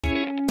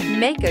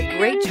Make a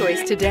great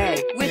choice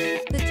today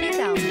with the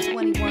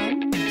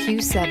 2021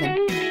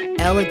 Q7.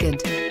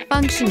 Elegant,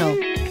 functional,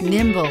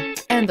 nimble,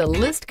 and the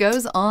list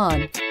goes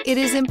on. It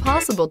is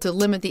impossible to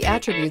limit the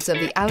attributes of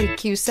the Audi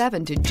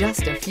Q7 to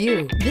just a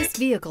few. This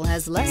vehicle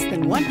has less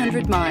than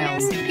 100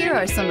 miles. Here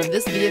are some of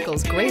this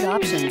vehicle's great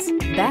options: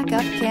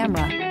 backup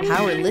camera,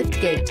 power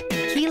liftgate,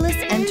 keyless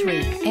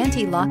entry,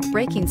 anti-lock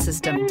braking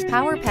system,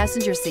 power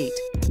passenger seat,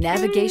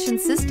 navigation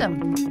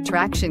system,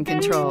 traction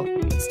control,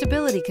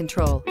 stability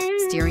control,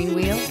 steering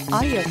wheel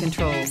audio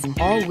controls,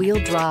 all-wheel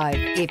drive.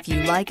 If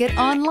you like it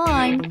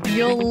online,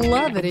 you'll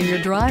love it in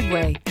your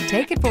driveway.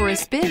 Take it for a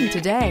spin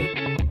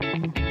today.